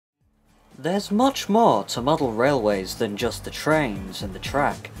There's much more to model railways than just the trains and the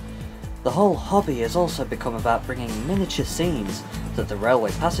track. The whole hobby has also become about bringing miniature scenes that the railway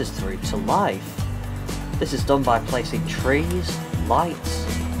passes through to life. This is done by placing trees, lights,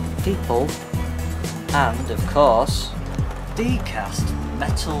 people, and of course, die-cast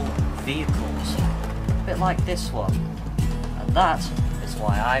metal vehicles. A bit like this one. And that is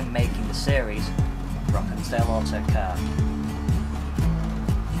why I'm making the series Brockmsdale Autocar.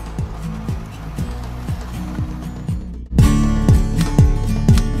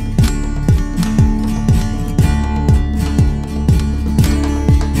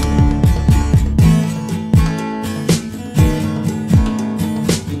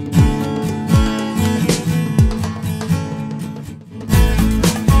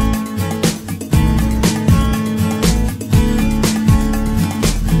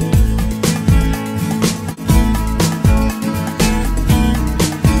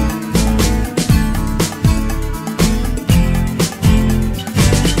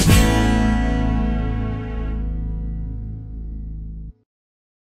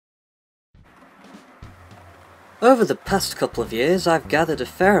 Over the past couple of years, I've gathered a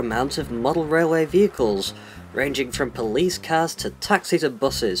fair amount of model railway vehicles, ranging from police cars to taxis and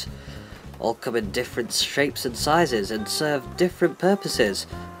buses. All come in different shapes and sizes and serve different purposes.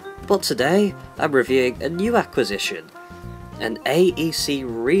 But today, I'm reviewing a new acquisition, an AEC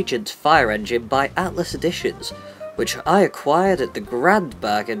Regent fire engine by Atlas Editions, which I acquired at the grand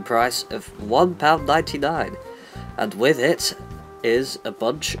bargain price of £1.99, and with it is a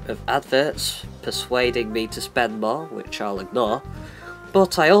bunch of adverts persuading me to spend more, which I'll ignore,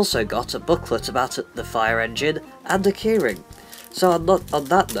 but I also got a booklet about the fire engine and a keyring. So on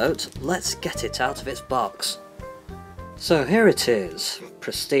that note, let's get it out of its box. So here it is,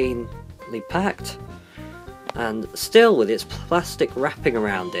 pristinely packed, and still with its plastic wrapping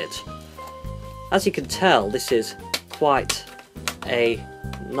around it. As you can tell, this is quite a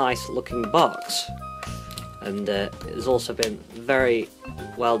nice looking box, and it has also been very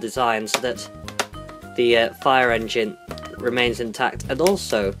well designed so that the fire engine remains intact, and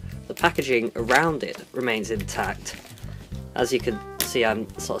also the packaging around it remains intact. As you can see, I'm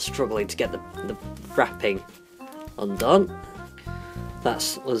sort of struggling to get the wrapping undone.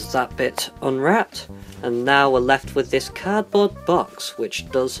 That was that bit unwrapped, and now we're left with this cardboard box, which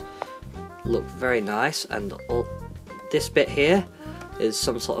does look very nice, and this bit here is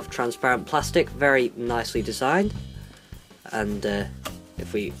some sort of transparent plastic, very nicely designed. And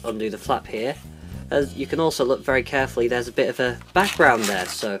if we undo the flap here, as you can also look very carefully, there's a bit of a background there,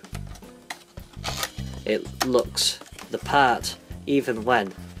 so it looks the part even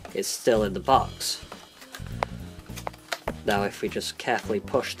when it's still in the box. Now if we just carefully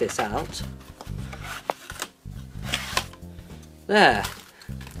push this out, there,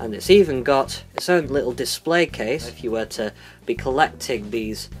 and it's even got its own little display case. If you were to be collecting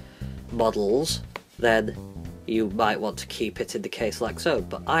these models, then you might want to keep it in the case like so,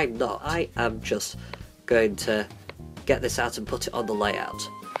 but I'm not. I am just going to get this out and put it on the layout.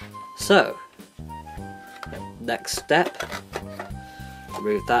 So, next step,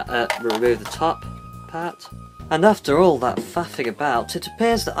 remove the top part. And after all that faffing about, it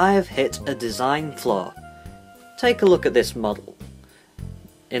appears that I have hit a design flaw. Take a look at this model.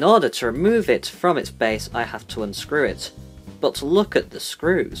 In order to remove it from its base, I have to unscrew it. But look at the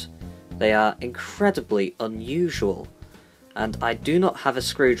screws. They are incredibly unusual, and I do not have a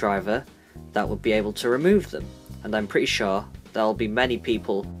screwdriver that would be able to remove them, and I'm pretty sure there will be many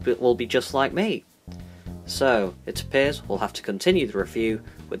people that will be just like me. So it appears we'll have to continue the review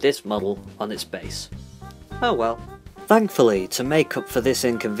with this model on its base. Oh well. Thankfully, to make up for this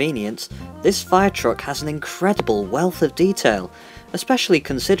inconvenience, this fire truck has an incredible wealth of detail, especially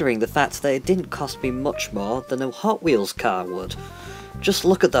considering the fact that it didn't cost me much more than a Hot Wheels car would. Just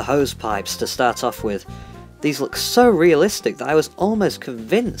look at the hose pipes to start off with. These look so realistic that I was almost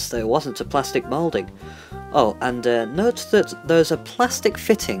convinced there wasn't a plastic moulding. Oh, and note that those are plastic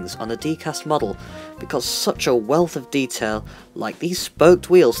fittings on a die-cast model, because such a wealth of detail, like these spoked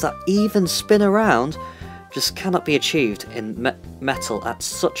wheels that even spin around, just cannot be achieved in metal at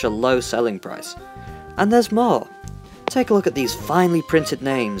such a low selling price. And there's more. Take a look at these finely printed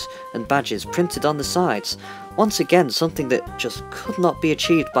names and badges printed on the sides. Once again, something that just could not be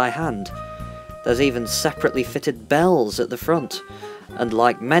achieved by hand. There's even separately fitted bells at the front, and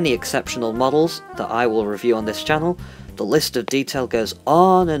like many exceptional models that I will review on this channel, the list of detail goes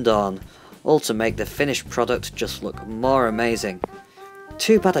on and on, all to make the finished product just look more amazing.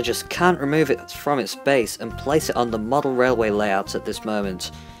 Too bad I just can't remove it from its base and place it on the model railway layouts at this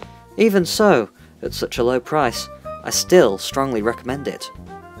moment. Even so, at such a low price, I still strongly recommend it.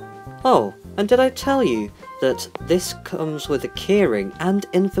 Oh, and did I tell you that this comes with a keyring and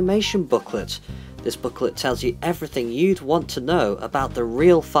information booklet? This booklet tells you everything you'd want to know about the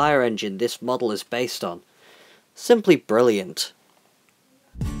real fire engine this model is based on. Simply brilliant.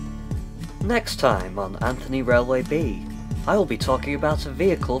 Next time on Anthony Railway B, I will be talking about a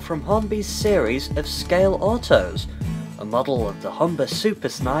vehicle from Hornby's series of scale autos, a model of the Humber Super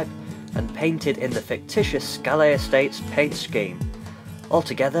Snipe and painted in the fictitious Scalay Estates paint scheme.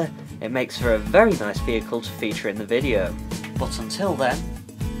 Altogether, it makes for a very nice vehicle to feature in the video. But until then,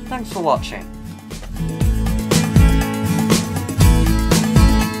 thanks for watching.